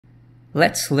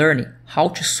Let's learn how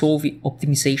to solve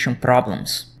optimization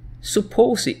problems.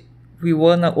 Suppose we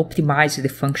wanna optimize the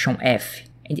function f,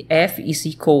 and f is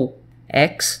equal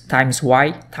x times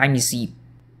y times z,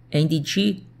 and the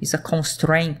g is a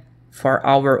constraint for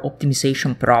our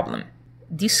optimization problem.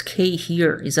 This k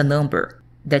here is a number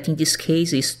that in this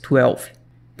case is 12.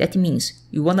 That means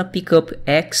you wanna pick up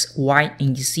x, y,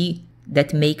 and z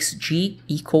that makes g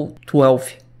equal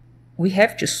 12. We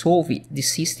have to solve the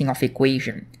system of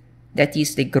equation that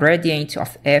is the gradient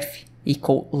of f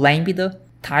equal lambda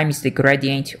times the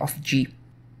gradient of g.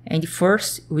 And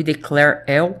first we declare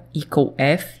L equal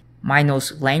f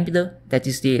minus lambda, that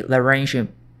is the Lagrange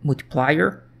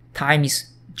multiplier,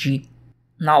 times g.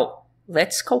 Now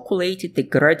let's calculate the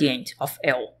gradient of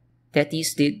L, that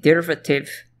is the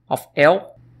derivative of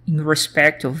L in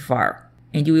respect of var,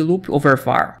 and we loop over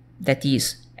var, that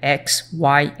is x,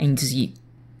 y, and z.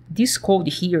 This code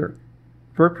here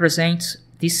represents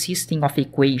this system of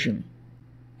equation,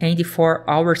 and for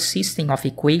our system of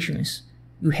equations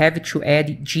you have to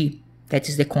add g, that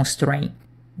is the constraint,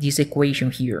 this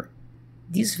equation here.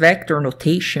 This vector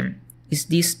notation is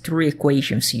these three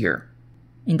equations here,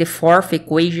 and the fourth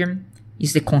equation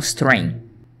is the constraint.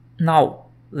 Now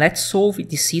let's solve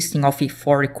the system of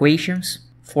 4 equations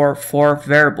for 4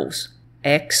 variables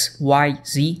x, y,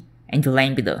 z, and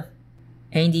lambda.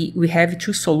 And we have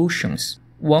 2 solutions,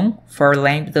 one for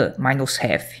lambda minus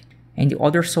half, and the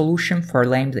other solution for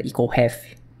lambda equal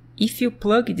half. If you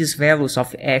plug these values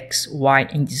of x, y,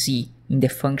 and z in the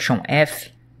function f,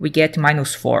 we get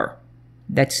minus 4,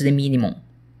 that's the minimum.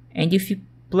 And if you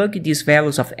plug these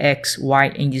values of x, y,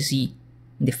 and z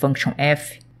in the function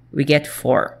f, we get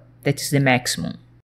 4, that is the maximum.